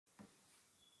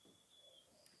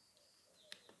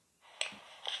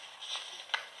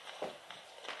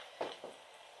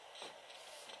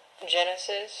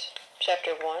Genesis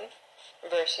chapter 1,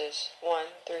 verses 1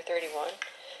 through 31,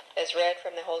 as read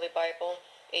from the Holy Bible,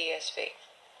 ESV.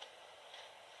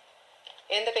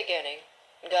 In the beginning,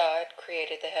 God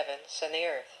created the heavens and the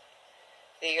earth.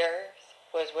 The earth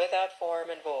was without form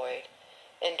and void,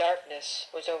 and darkness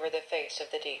was over the face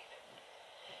of the deep.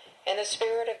 And the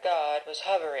Spirit of God was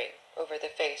hovering over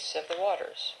the face of the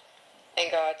waters.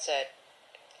 And God said,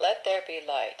 "Let there be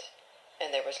light,"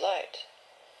 and there was light.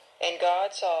 And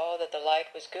God saw that the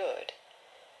light was good.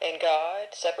 And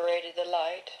God separated the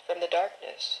light from the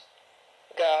darkness.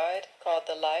 God called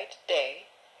the light day,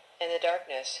 and the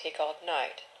darkness he called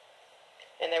night.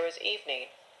 And there was evening,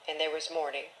 and there was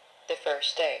morning, the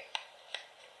first day.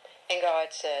 And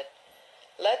God said,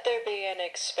 "Let there be an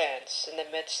expanse in the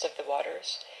midst of the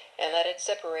waters, and let it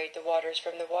separate the waters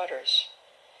from the waters."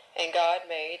 And God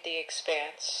made the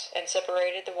expanse, and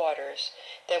separated the waters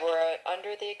that were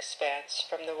under the expanse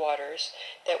from the waters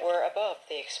that were above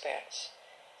the expanse.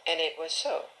 And it was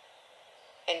so.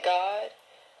 And God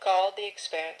called the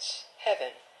expanse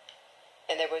heaven.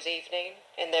 And there was evening,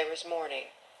 and there was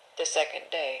morning, the second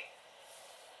day.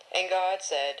 And God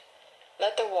said,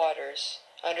 "Let the waters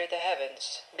under the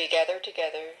heavens be gathered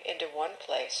together into one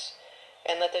place,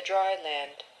 and let the dry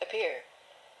land appear."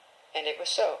 And it was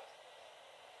so.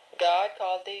 God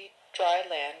called the dry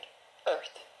land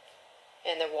earth,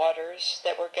 and the waters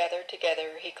that were gathered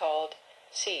together he called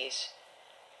seas.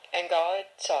 And God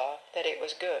saw that it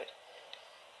was good.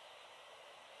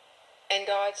 And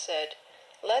God said,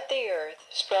 "Let the earth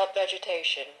sprout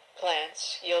vegetation,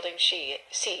 plants yielding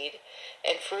seed,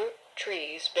 and fruit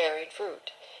trees bearing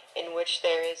fruit, in which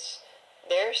there is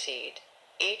their seed,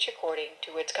 each according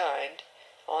to its kind,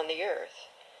 on the earth."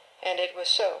 And it was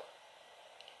so.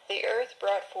 The earth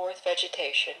brought forth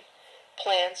vegetation,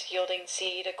 plants yielding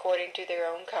seed according to their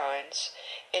own kinds,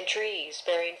 and trees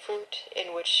bearing fruit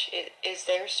in which is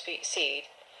their seed,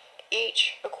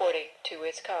 each according to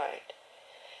its kind.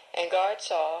 And God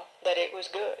saw that it was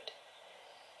good.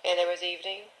 And there was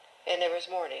evening, and there was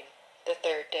morning, the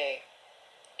third day.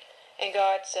 And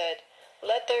God said,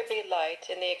 "Let there be light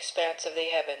in the expanse of the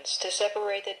heavens, to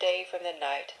separate the day from the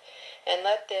night, and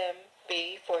let them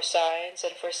be for signs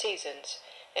and for seasons,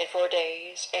 and for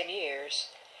days and years,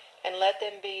 and let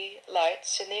them be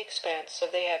lights in the expanse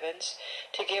of the heavens,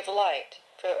 to give light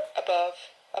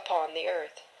above upon the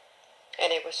earth."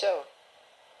 And it was so.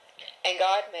 And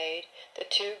God made the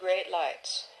two great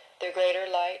lights, the greater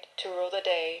light to rule the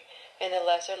day, and the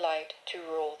lesser light to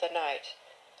rule the night,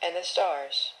 and the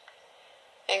stars.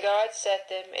 And God set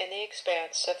them in the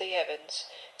expanse of the heavens,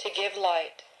 to give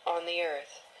light on the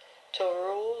earth, to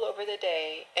rule over the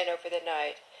day and over the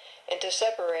night, and to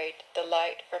separate the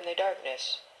light from the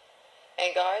darkness.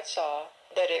 And God saw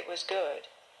that it was good.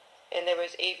 And there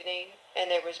was evening,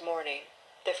 and there was morning,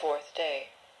 the fourth day.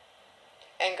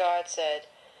 And God said,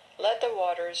 "Let the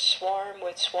waters swarm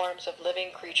with swarms of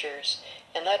living creatures,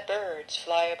 and let birds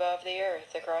fly above the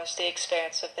earth across the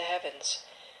expanse of the heavens."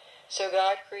 So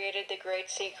God created the great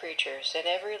sea creatures, and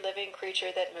every living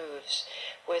creature that moves,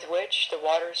 with which the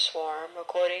waters swarm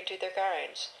according to their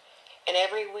kinds, and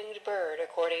every winged bird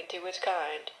according to its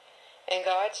kind. And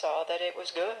God saw that it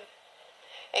was good.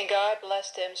 And God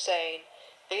blessed them, saying,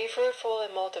 "Be fruitful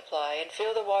and multiply, and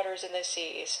fill the waters in the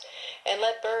seas, and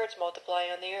let birds multiply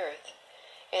on the earth."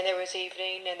 And there was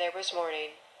evening, and there was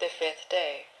morning, the fifth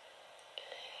day.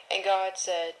 And God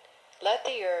said, "Let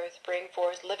the earth bring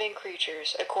forth living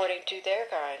creatures according to their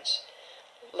kinds,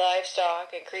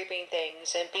 livestock and creeping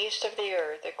things, and beasts of the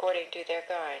earth according to their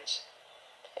kinds."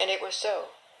 And it was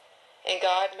so. And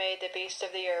God made the beasts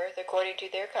of the earth according to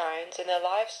their kinds, and the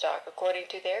livestock according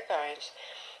to their kinds,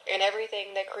 and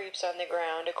everything that creeps on the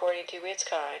ground according to its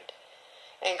kind.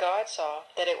 And God saw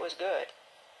that it was good.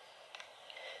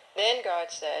 Then God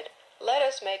said, "Let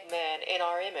us make man in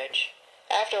our image,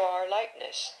 after our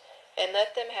likeness, and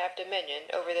let them have dominion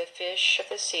over the fish of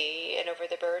the sea, and over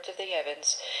the birds of the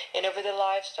heavens, and over the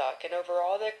livestock, and over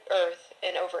all the earth,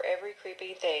 and over every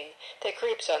creeping thing that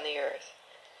creeps on the earth."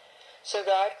 So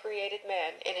God created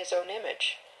man in his own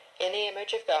image. In the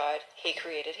image of God he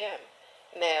created him.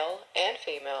 Male and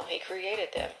female he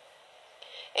created them.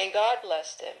 And God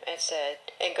blessed them,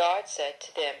 and God said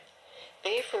to them,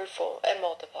 "Be fruitful and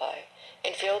multiply,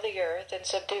 and fill the earth and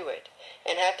subdue it,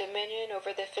 and have dominion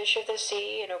over the fish of the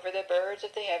sea, and over the birds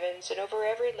of the heavens, and over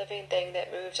every living thing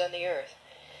that moves on the earth."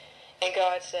 And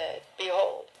God said,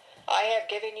 "Behold, I have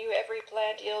given you every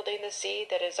plant yielding the seed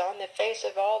that is on the face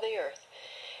of all the earth,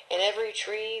 and every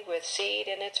tree with seed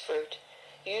in its fruit.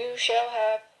 You shall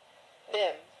have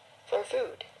them for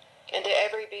food. and to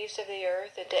every beast of the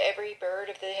earth, and to every bird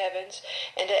of the heavens,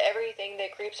 and to everything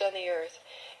that creeps on the earth,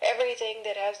 everything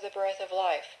that has the breath of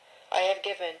life, I have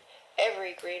given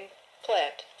every green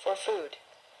plant for food.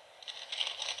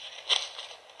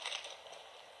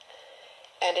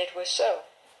 And it was so.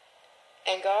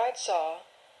 And God saw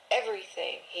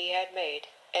everything he had made,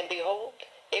 and behold,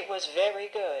 it was very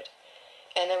good.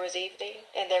 And there was evening,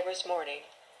 and there was morning,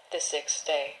 the sixth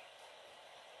day.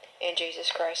 In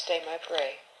Jesus Christ's name I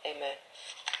pray. Amen.